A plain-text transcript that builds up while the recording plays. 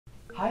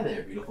Hi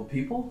there, beautiful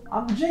people.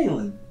 I'm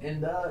Jalen,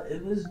 and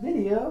in this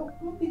video,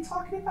 we'll be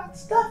talking about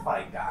stuff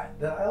I got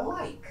that I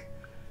like.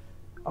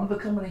 I'm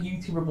becoming a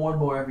YouTuber more and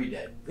more every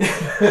day.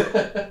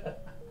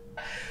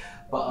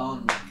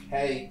 But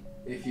hey,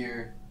 if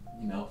you're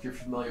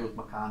familiar with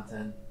my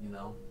content,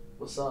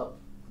 what's up?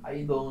 How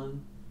you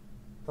doing?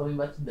 Tell me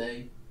about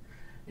today.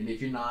 And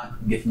if you're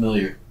not, get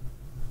familiar.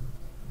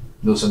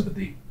 No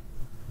sympathy,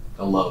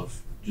 no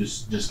love.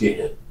 Just get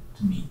hip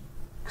to me,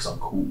 cause I'm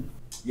cool.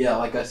 Yeah,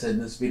 like I said in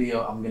this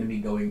video, I'm gonna be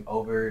going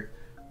over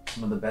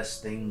some of the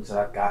best things that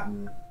I've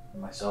gotten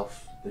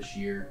myself this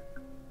year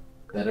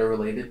that are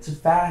related to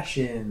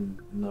fashion,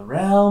 in the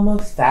realm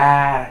of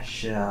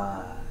fashion.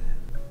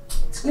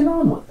 Let's get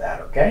on with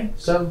that, okay?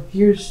 So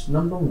here's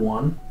number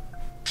one,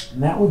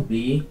 and that would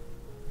be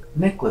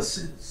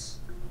necklaces.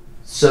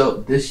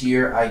 So this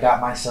year I got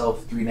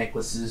myself 3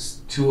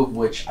 necklaces, 2 of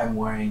which I'm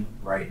wearing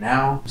right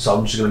now. So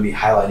I'm just gonna be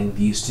highlighting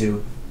these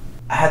 2.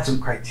 I had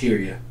some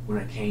criteria when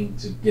it came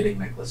to getting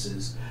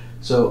necklaces.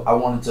 So I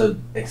wanted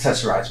to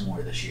accessorize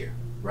more this year,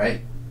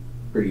 right?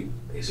 Pretty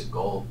basic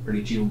goal,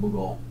 pretty achievable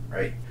goal,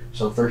 right?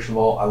 So first of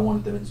all, I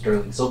wanted them in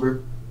sterling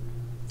silver,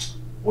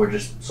 or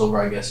just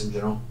silver, I guess, in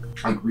general,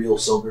 like real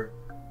silver,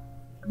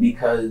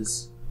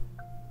 because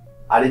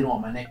I didn't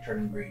want my neck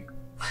turning green.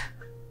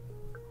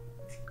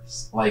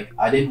 Like,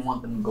 I didn't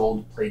want them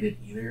gold plated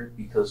either,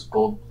 because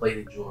gold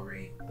plated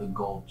jewelry, the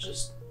gold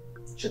just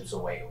chips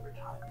away over time.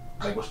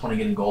 Like, what's the point of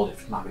getting gold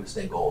if it's not going to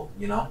stay gold,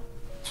 you know?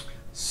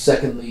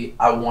 Secondly,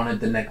 I wanted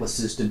the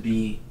necklaces to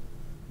be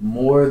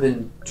more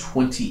than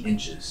 20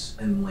 inches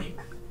in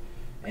length.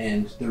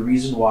 And the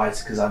reason why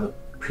is because I have a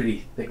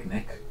pretty thick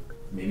neck.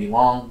 Maybe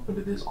long, but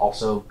it is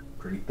also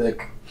pretty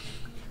thick.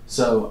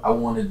 So I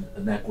wanted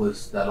a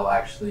necklace that'll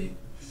actually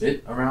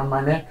fit around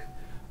my neck.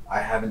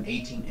 I have an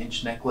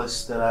 18-inch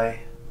necklace that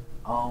I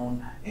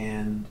own,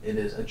 and it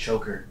is a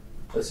choker,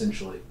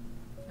 essentially.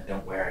 I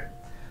don't wear it.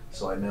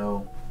 So I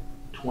know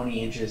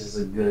 20 inches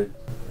is a good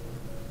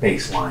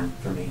baseline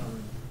for me.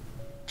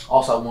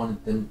 Also, I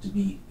wanted them to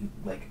be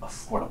like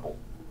affordable.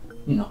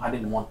 I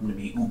didn't want them to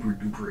be uber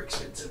duper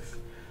expensive,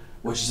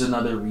 which is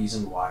another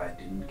reason why I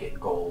didn't get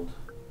gold.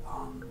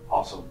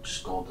 Also,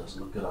 just gold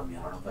doesn't look good on me.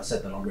 I don't know if I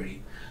said that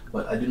already,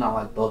 but I do not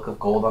like the look of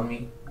gold on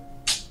me,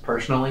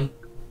 personally.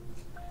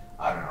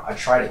 I don't know. I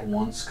tried it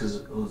once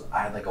because I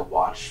had like a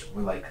watch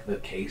where like the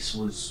case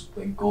was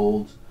like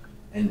gold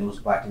and it was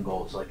black and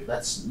gold. So like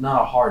that's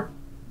not a hard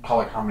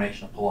color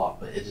combination to pull off,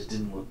 but it just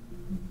didn't look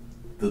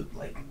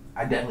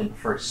I definitely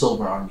prefer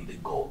silver on me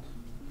than gold.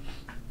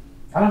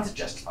 I don't have to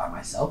justify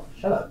myself.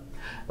 Shut up.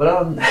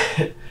 But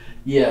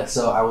yeah.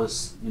 So I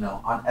was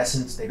on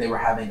Essence. They were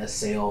having a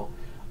sale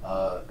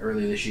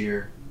earlier this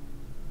year,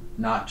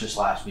 not just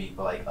last week,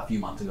 but like a few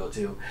months ago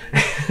too.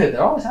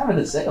 They're always having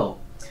a sale,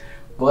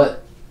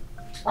 but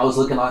I was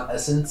looking on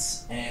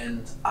Essence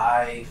and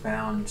I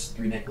found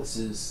 3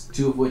 necklaces,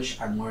 2 of which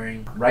I'm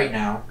wearing right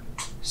now.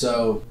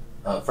 So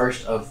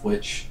first of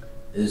which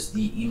is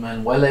the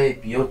Emanuele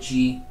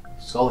Biocchi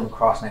skull and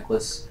cross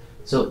necklace.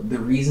 So the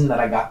reason that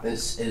I got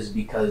this is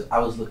because I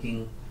was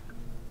looking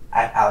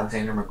at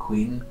Alexander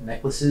McQueen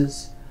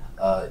necklaces.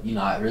 I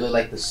really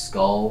like the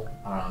skull.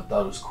 I don't know, I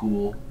thought it was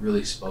cool.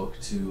 Really spoke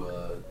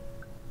to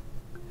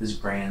his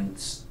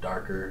brand's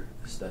darker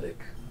aesthetic,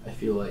 I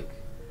feel like.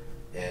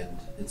 And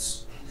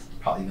it's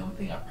probably the only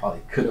thing I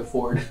probably could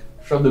afford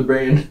from the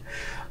brand,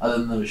 other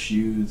than those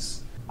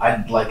shoes.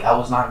 I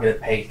was not gonna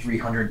pay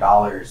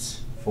 $300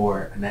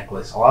 for a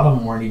necklace. A lot of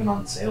them weren't even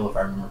on sale, if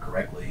I remember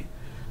correctly.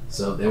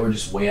 So they were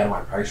just way out of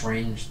my price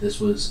range. This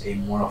was a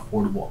more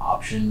affordable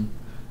option,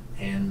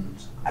 and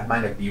I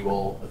might have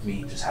B-roll of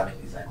me just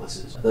having these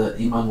necklaces. The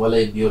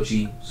Emanuele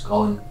Biocchi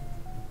skull and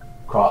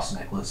cross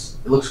necklace.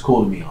 It looks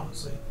cool to me,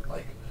 honestly.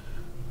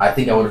 I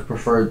think I would have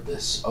preferred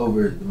this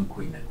over the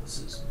McQueen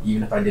necklaces,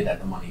 even if I did have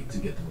the money to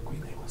get the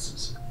McQueen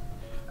necklaces.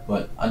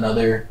 But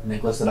another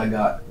necklace that I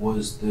got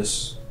was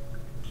this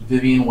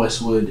Vivienne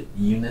Westwood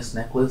Eunice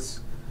necklace.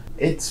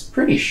 It's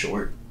pretty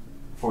short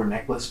for a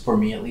necklace, for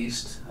me at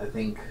least. I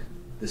think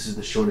this is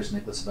the shortest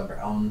necklace I've ever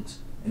owned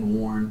and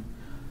worn,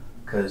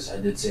 because I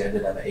did say I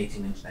did have an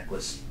 18-inch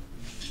necklace.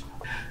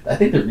 I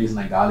think the reason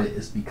I got it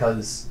is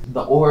because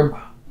the orb,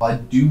 I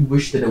do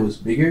wish that it was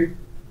bigger.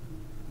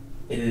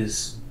 It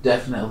is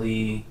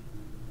definitely,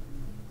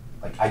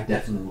 I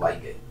definitely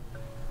like it.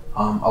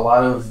 A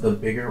lot of the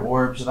bigger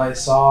orbs that I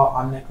saw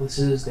on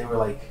necklaces, they were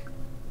like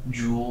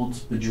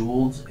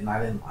bejeweled, and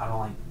I don't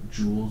like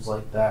jewels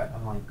like that. I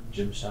don't like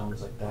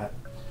gemstones like that.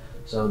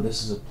 So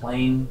this is a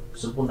plain,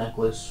 simple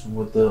necklace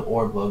with the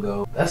orb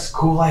logo. That's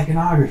cool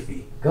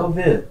iconography. Go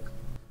Viv.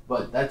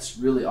 But that's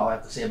really all I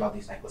have to say about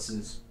these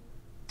necklaces.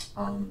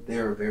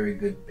 They're a very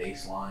good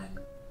baseline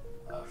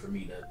for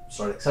me to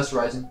start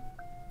accessorizing.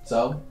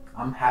 So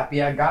I'm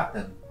happy I got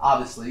them,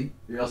 obviously,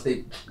 or else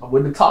I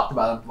wouldn't have talked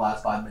about them for the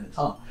last 5 minutes,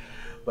 huh?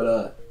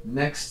 But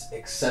next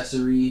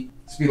accessory,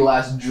 this be the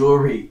last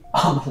jewelry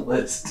on the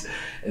list,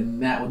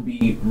 and that would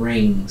be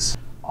rings.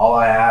 All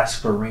I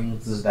ask for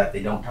rings is that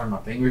they don't turn my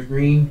fingers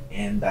green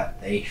and that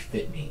they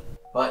fit me.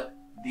 But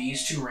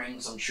these two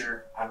rings, I'm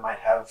sure I might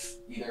have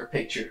either a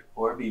picture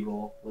or a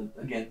B-roll.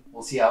 Again,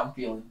 we'll see how I'm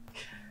feeling.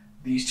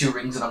 These two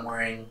rings that I'm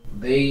wearing,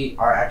 they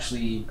are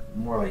actually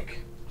more like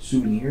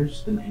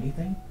souvenirs than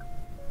anything.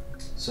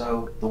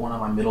 So the one on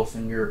my middle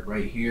finger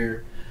right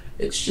here,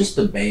 it's just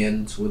a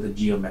band with a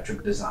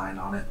geometric design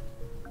on it.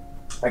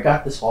 I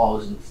got this while I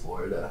was in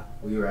Florida.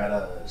 We were at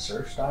a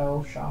surf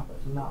style shop,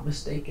 if I'm not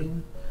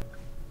mistaken.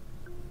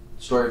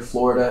 Story of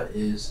Florida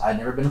is I'd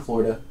never been to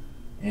Florida,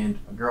 and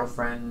my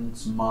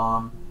girlfriend's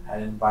mom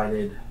had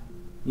invited,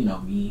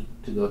 me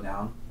to go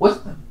down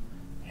with them.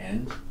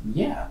 And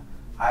yeah,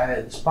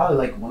 it's probably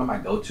like one of my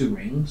go-to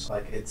rings.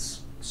 Like,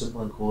 it's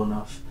simple and cool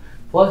enough.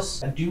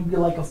 Plus, I do get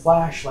like a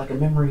flash, like a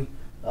memory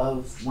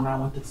of when I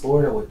went to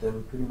Florida with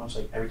them. Pretty much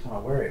like every time I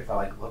wear it, if I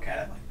like look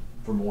at it like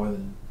for more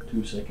than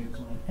 2 seconds,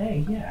 I'm like,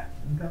 hey, yeah,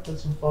 you got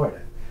this in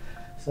Florida.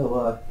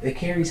 So it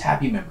carries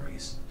happy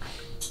memories.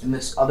 And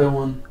this other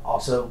one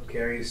also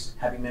carries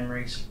happy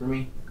memories for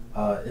me.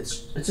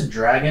 It's a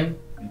dragon.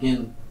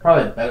 Again,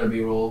 probably a better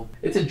B-roll.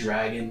 It's a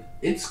dragon.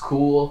 It's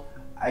cool.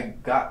 I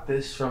got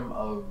this from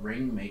a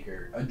ring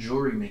maker, a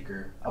jewelry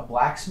maker, a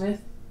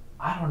blacksmith.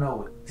 I don't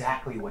know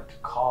exactly what to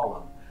call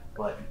him,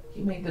 but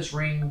he made this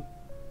ring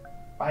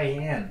by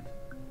hand.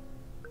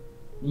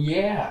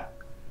 Yeah.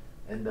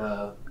 And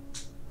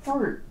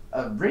for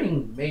a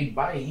ring made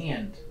by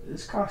hand,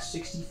 this cost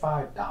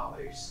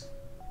 $65.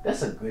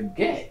 That's a good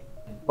get.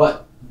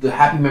 But the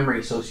happy memory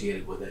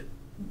associated with it,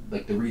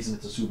 like the reason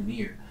it's a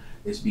souvenir,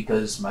 is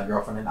because my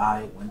girlfriend and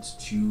I went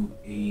to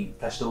a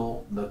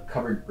festival, the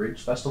Covered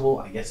Bridge Festival.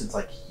 I guess it's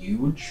like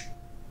huge,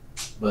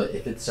 but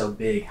if it's so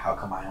big, how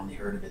come I only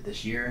heard of it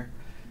this year?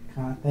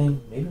 Kind of thing.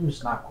 Maybe I'm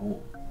just not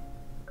cool.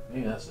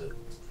 Maybe that's it.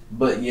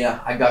 But yeah,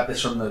 I got this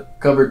from the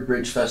Covered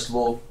Bridge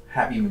Festival.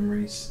 Happy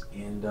memories,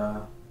 and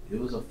it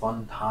was a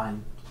fun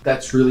time.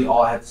 That's really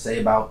all I have to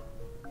say about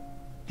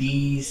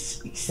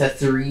these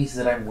accessories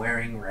that I'm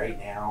wearing right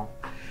now.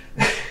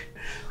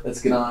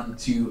 Let's get on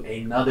to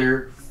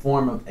another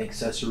form of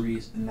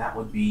accessories, and that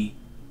would be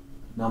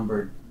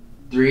number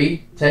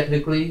 3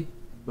 technically,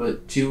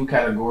 but 2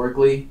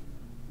 categorically,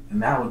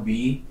 and that would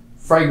be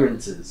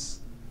fragrances.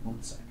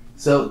 One second.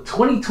 So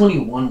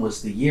 2021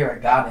 was the year I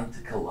got into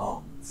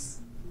colognes.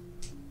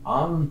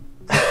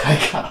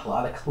 I got a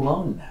lot of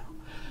cologne now.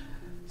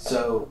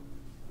 So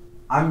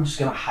I'm just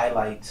gonna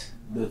highlight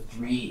the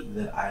 3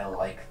 that I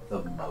like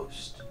the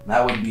most.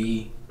 That would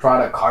be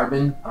Prada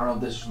Carbon. I don't know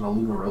if this is from the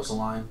Luna Rossa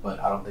line, but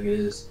I don't think it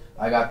is.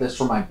 I got this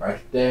for my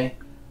birthday.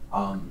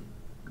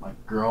 My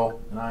girl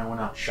and I went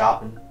out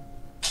shopping,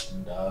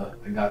 and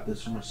I got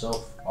this for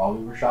myself while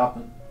we were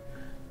shopping.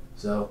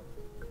 So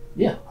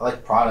yeah, I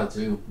like Prada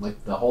too.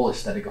 Like, the whole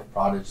aesthetic of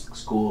Prada just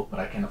looks cool, but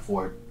I can't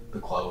afford the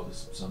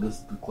clothes. So this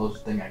is the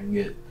closest thing I can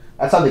get.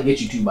 That's how they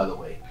get you too, by the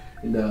way.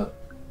 And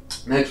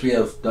next we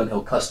have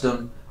Dunhill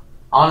Custom.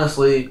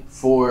 Honestly,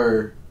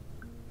 for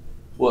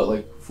what,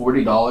 like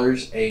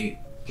 $40, a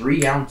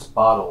 3-ounce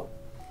bottle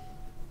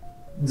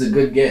is a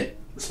good get,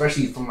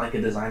 especially from like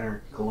a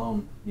designer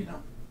cologne.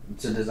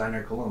 It's a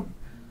designer cologne.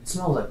 It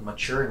smells like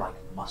mature and like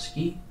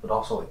musky, but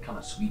also like kind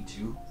of sweet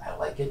too. I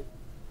like it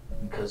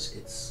because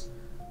it's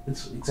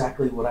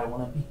exactly what I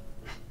want to be.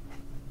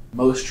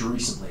 Most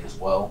recently as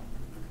well,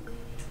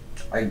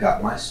 I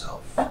got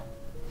myself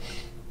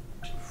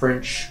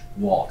French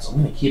Waltz. I'm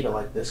gonna keep it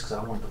like this because I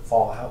don't want it to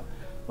fall out.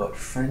 But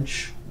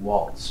French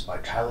Waltz by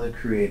Tyler the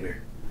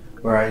Creator,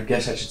 or I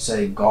guess I should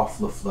say Goff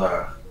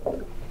Lafleur.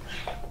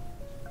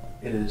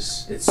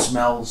 It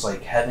smells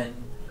like heaven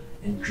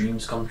and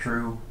dreams come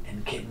true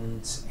and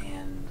kittens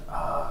and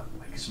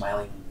like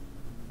smiling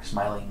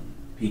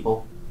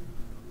people.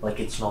 Like,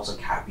 it smells like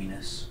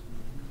happiness.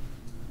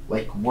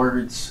 Like,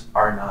 words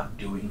are not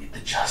doing it the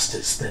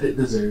justice that it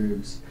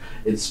deserves.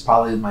 It's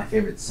probably my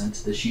favorite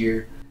scent this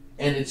year,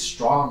 and it's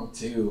strong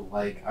too.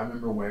 Like, I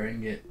remember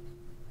wearing it,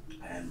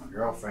 and my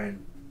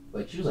girlfriend,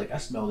 like, she was like, I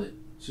smelled it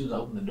as soon as I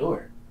opened the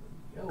door.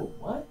 Yo,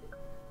 what?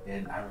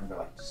 And I remember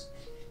like just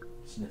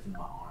sniffing my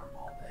arm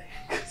all day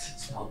because it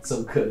smelled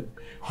so good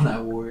when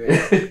I wore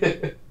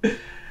it.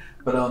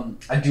 But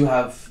I do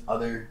have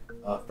other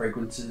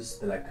fragrances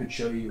that I could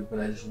show you, but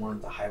I just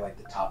wanted to highlight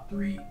the top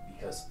 3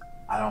 because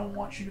I don't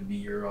want you to be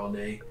here all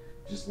day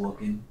just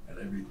looking at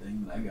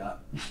everything that I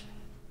got.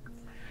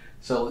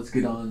 So let's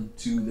get on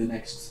to the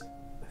next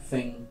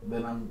thing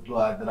that I'm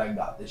glad that I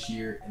got this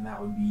year, and that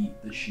would be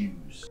the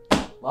shoes.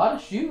 A lot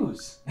of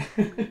shoes.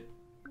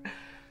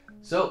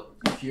 So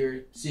if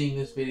you're seeing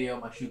this video,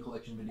 my shoe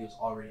collection video is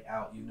already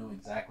out. You know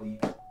exactly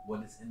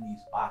what is in these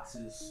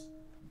boxes,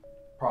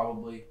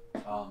 probably.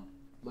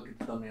 Look at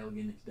the thumbnail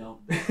again if you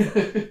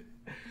don't.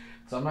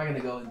 So I'm not going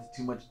to go into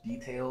too much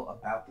detail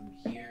about them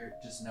here.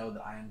 Just know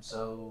that I am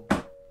so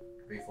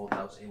grateful that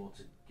I was able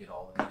to get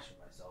all of these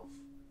for myself.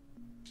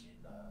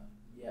 And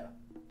yeah,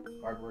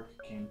 hard work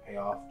can pay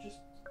off. Just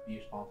be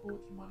responsible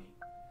with your money.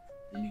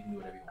 Then you can do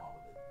whatever you want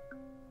with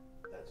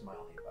it. That's my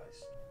only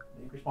advice.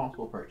 Make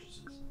responsible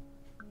purchases.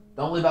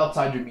 Don't live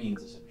outside your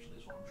means, essentially,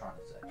 is what I'm trying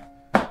to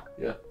say.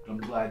 Yeah. I'm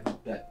glad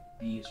that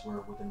these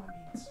were within my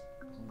means.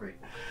 I'm great.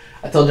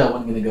 I told you I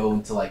wasn't gonna go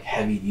into like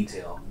heavy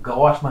detail. Go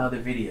watch my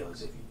other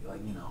videos if you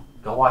like.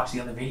 Go watch the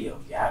other video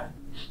if you haven't.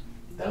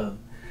 Duh.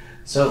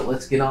 So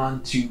let's get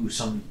on to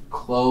some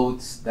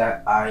clothes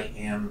that I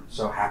am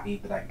so happy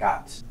that I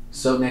got.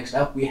 So next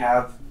up we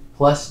have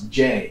Plus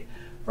J.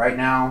 Right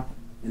now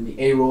in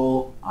the A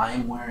roll, I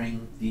am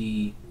wearing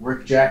the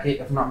work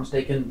jacket, if I'm not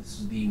mistaken. This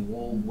is the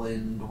wool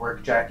blend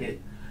work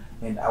jacket,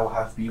 and I will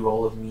have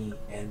B-roll of me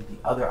and the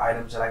other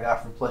items that I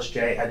got from Plus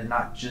J. I did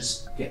not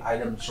just get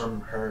items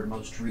from her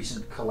most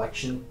recent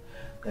collection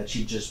that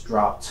she just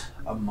dropped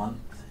a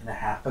month and a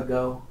half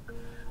ago,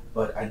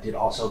 but I did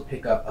also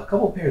pick up a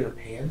couple pairs of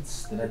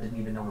pants that I didn't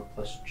even know were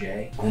Plus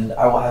J, and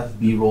I will have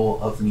B-roll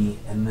of me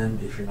in them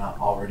if you're not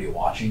already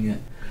watching it.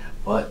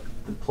 But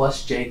the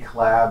Plus J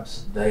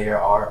collabs, they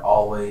are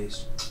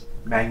always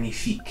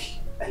magnifique.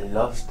 I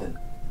love them.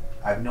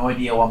 I have no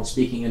idea why I'm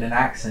speaking in an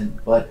accent,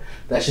 but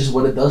that's just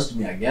what it does to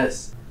me, I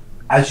guess.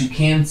 As you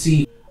can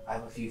see, I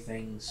have a few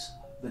things.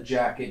 The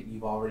jacket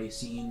you've already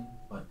seen,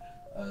 but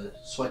a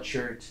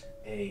sweatshirt,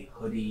 a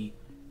hoodie,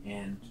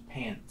 and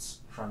pants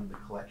from the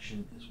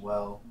collection as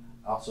well.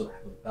 I also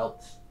have a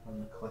belt from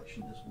the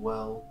collection as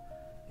well.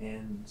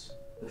 And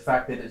the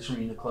fact that it's from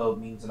Uniqlo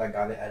means that I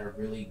got it at a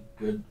really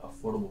good,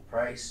 affordable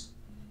price.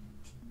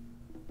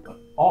 But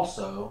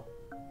also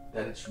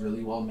that it's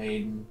really well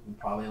made and will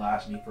probably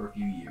last me for a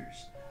few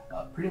years.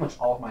 Pretty much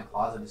all of my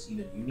closet is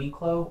either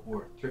Uniqlo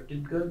or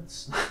thrifted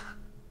goods.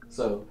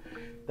 So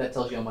that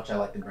tells you how much I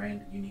like the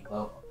brand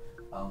Uniqlo.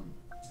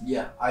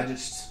 Yeah, I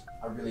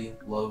really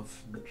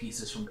love the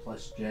pieces from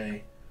Plus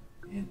J,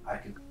 and I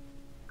could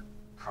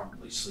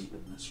probably sleep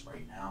in this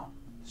right now,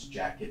 this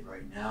jacket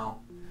right now,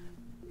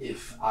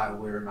 if I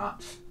were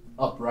not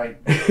upright.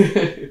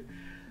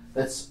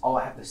 That's all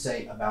I have to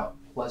say about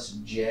Plus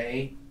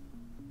J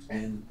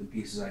and the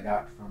pieces I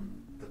got from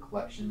the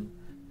collection.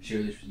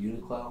 Share this with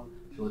Uniqlo.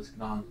 So let's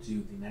get on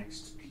to the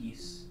next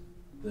piece.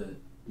 The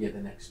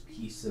next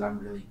piece that I'm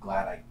really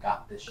glad I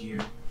got this year,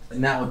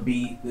 and that would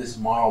be this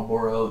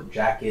Marlboro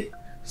jacket.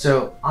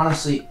 So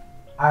honestly,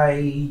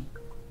 I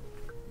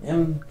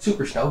am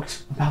super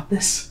stoked about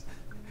this.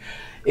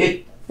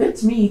 It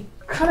fits me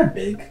kind of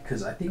big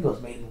because I think it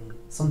was made in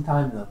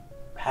sometime in the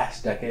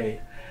past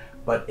decade,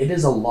 but it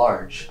is a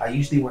large. I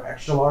usually wear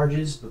extra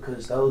larges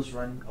because those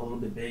run a little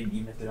bit big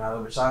even if they're not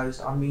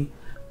oversized on me,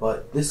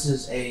 but this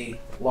is a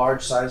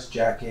large size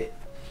jacket,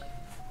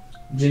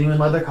 genuine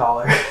leather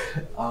collar,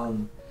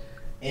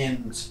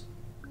 and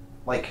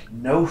like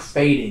no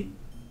fading,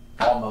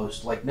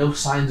 almost like no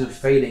signs of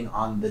fading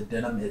on the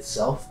denim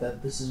itself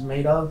that this is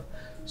made of.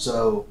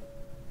 So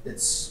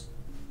it's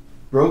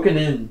broken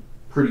in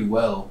pretty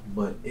well,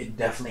 but it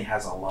definitely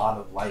has a lot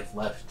of life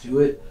left to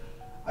it.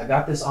 I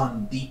got this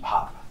on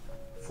Depop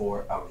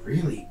for a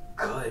really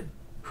good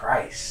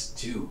price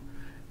too,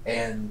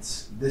 and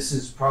this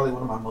is probably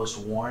one of my most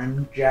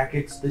worn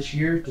jackets this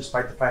year,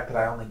 despite the fact that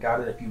I only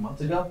got it a few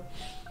months ago.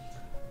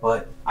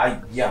 But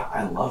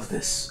I love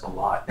this a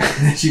lot,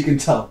 as you can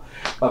tell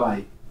by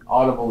my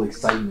audible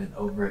excitement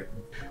over it.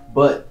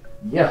 But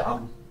yeah,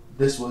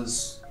 this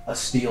was a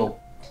steal,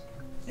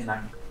 and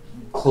I'm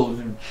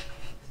closing.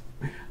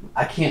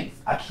 I can't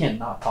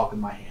not talk in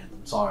my hand.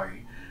 I'm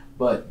sorry,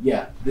 but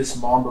yeah, this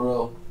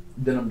Marlboro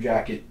denim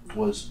jacket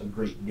was a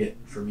great get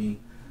for me.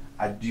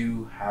 I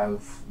do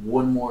have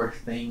one more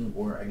thing,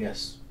 or I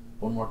guess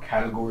one more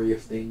category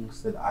of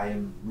things that I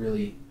am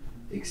really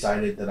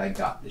excited that I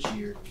got this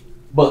year.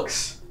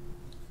 Books.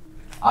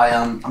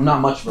 I'm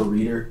not much of a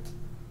reader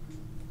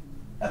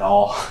at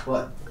all,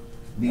 but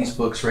these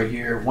books right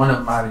here, one of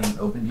them I haven't even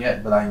opened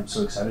yet, but I'm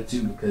so excited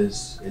to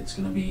because it's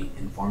going to be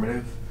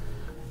informative,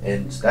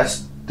 and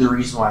that's the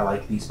reason why I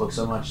like these books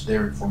so much.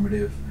 They're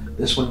informative.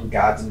 This one,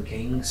 Gods and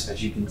Kings,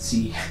 as you can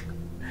see,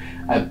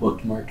 I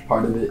bookmarked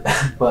part of it,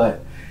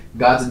 but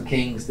Gods and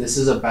Kings, this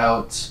is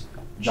about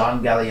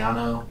John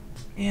Galliano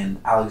and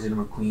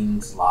Alexander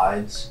McQueen's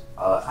lives.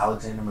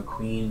 Alexander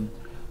McQueen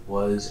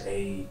was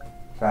a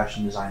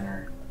fashion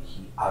designer.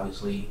 He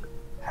obviously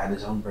had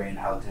his own brand,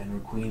 Alexander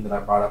McQueen, that I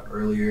brought up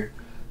earlier,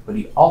 but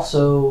he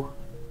also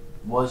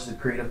was the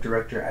creative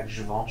director at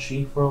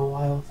Givenchy for a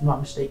while, if I'm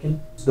not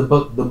mistaken. The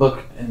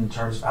book in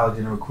terms of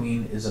Alexander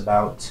McQueen is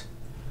about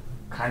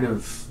kind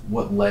of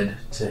what led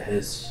to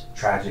his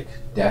tragic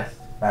death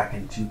back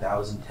in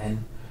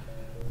 2010.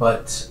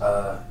 But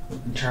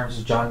in terms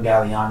of John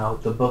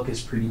Galliano, the book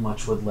is pretty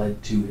much what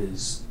led to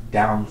his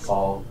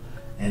downfall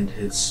and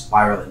his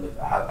spiraling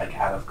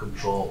out of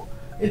control.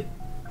 It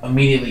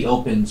immediately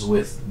opens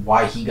with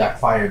why he got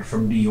fired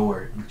from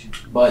Dior.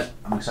 But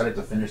I'm excited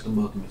to finish the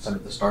book. I'm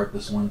excited to start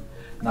this one.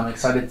 And I'm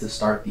excited to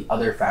start the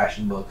other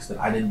fashion books that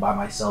I didn't buy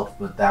myself,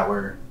 but that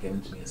were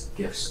given to me as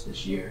gifts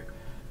this year.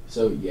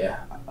 So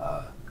yeah,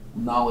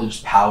 knowledge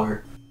is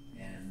power,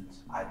 and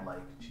I'd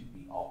like to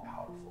be all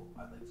powerful.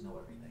 I'd like to know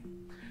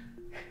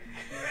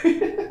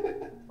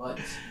everything. But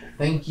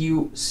thank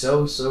you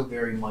so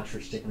very much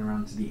for sticking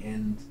around to the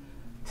end.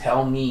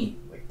 Tell me,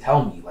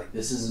 like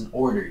this is an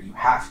order. You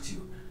have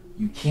to.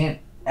 You can't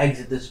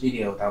exit this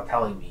video without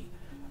telling me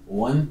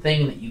one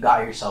thing that you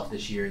got yourself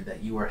this year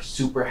that you are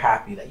super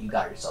happy that you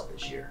got yourself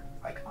this year.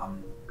 Like,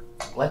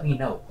 let me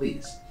know,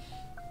 please.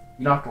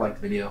 You don't have to like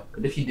the video,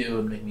 but if you do,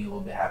 it'll make me a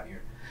little bit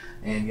happier.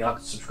 And you don't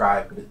have to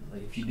subscribe, but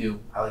like, if you do,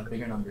 I like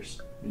bigger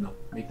numbers. You know,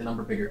 make the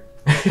number bigger.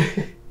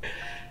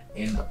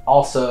 And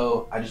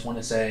also, I just want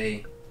to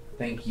say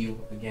thank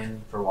you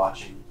again for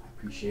watching. I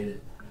appreciate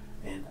it.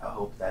 And I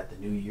hope that the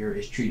new year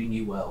is treating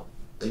you well.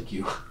 Thank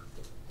you.